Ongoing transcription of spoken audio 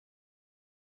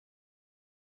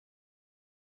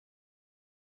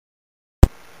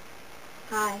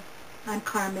Hi, I'm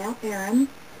Carmel Aaron,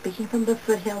 speaking from the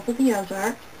foothills of the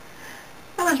Ozarks.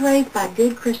 I was raised by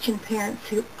good Christian parents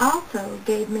who also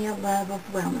gave me a love of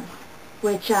wellness,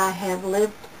 which I have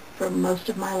lived for most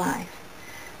of my life.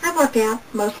 I work out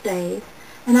most days,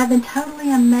 and I've been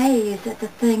totally amazed at the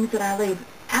things that I leave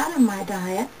out of my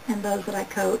diet and those that I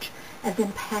coach as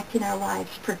impacting our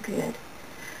lives for good.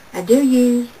 I do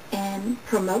use and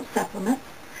promote supplements.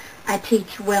 I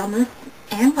teach wellness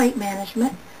and weight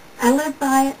management. I live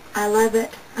by it. I love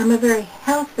it. I'm a very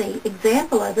healthy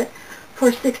example of it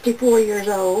for 64 years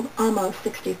old, almost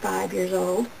 65 years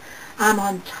old. I'm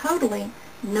on totally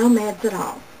no meds at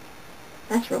all.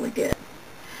 That's really good.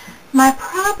 My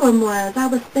problem was I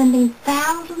was spending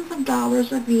thousands of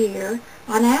dollars a year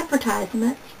on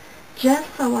advertisements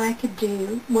just so I could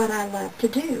do what I love to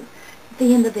do. At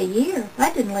the end of the year,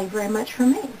 that didn't leave very much for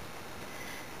me.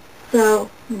 So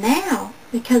now,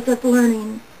 because of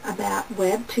learning about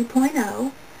Web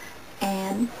 2.0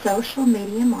 and social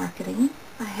media marketing,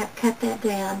 I have cut that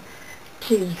down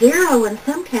to 0 in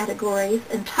some categories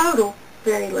and total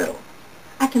very little.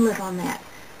 I can live on that.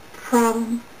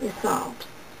 Problem is solved.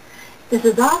 This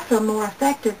is also more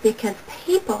effective because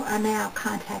people are now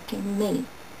contacting me.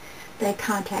 They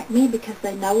contact me because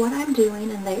they know what I'm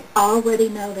doing and they already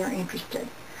know they're interested.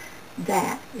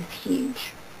 That is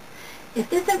huge. If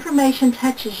this information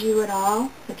touches you at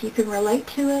all, if you can relate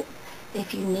to it,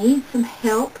 if you need some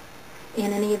help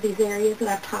in any of these areas that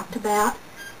I've talked about,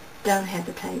 don't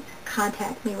hesitate.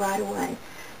 Contact me right away.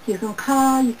 You can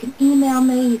call, you can email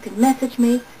me, you can message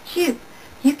me. Shoot,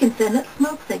 you can send up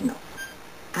smoke signals.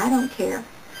 I don't care.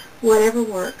 Whatever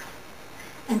works.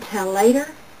 Until later,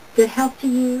 good health to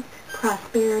you,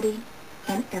 prosperity,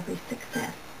 and every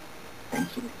success.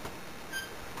 Thank you.